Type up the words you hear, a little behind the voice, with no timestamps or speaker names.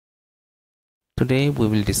Today we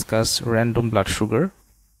will discuss random blood sugar.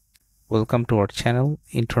 Welcome to our channel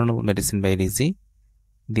Internal Medicine by Rizzi,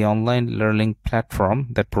 the online learning platform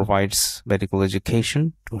that provides medical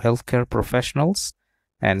education to healthcare professionals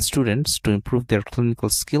and students to improve their clinical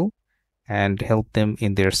skill and help them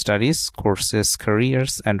in their studies, courses,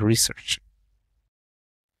 careers, and research.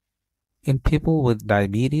 In people with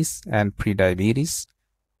diabetes and prediabetes,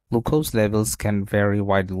 glucose levels can vary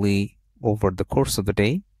widely over the course of the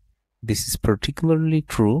day. This is particularly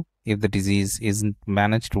true if the disease isn't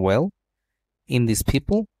managed well. In these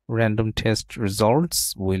people, random test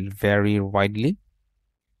results will vary widely.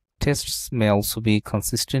 Tests may also be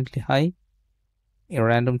consistently high. A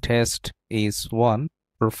random test is one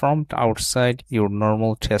performed outside your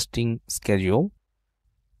normal testing schedule.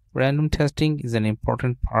 Random testing is an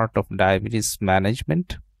important part of diabetes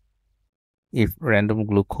management. If random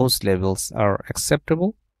glucose levels are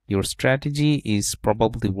acceptable, your strategy is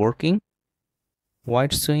probably working.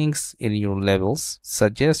 Wide swings in your levels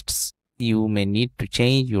suggests you may need to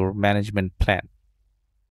change your management plan.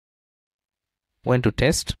 When to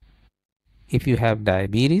test? If you have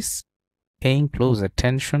diabetes, paying close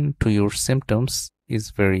attention to your symptoms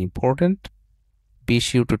is very important. Be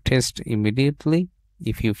sure to test immediately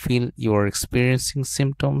if you feel you are experiencing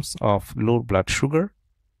symptoms of low blood sugar.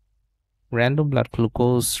 Random blood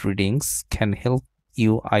glucose readings can help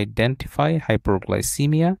you identify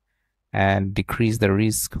hyperglycemia and decrease the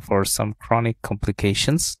risk for some chronic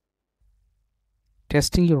complications.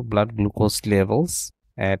 Testing your blood glucose levels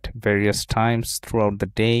at various times throughout the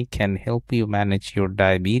day can help you manage your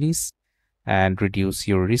diabetes and reduce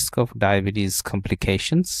your risk of diabetes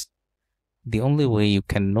complications. The only way you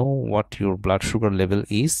can know what your blood sugar level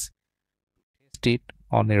is, test it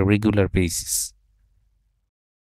on a regular basis.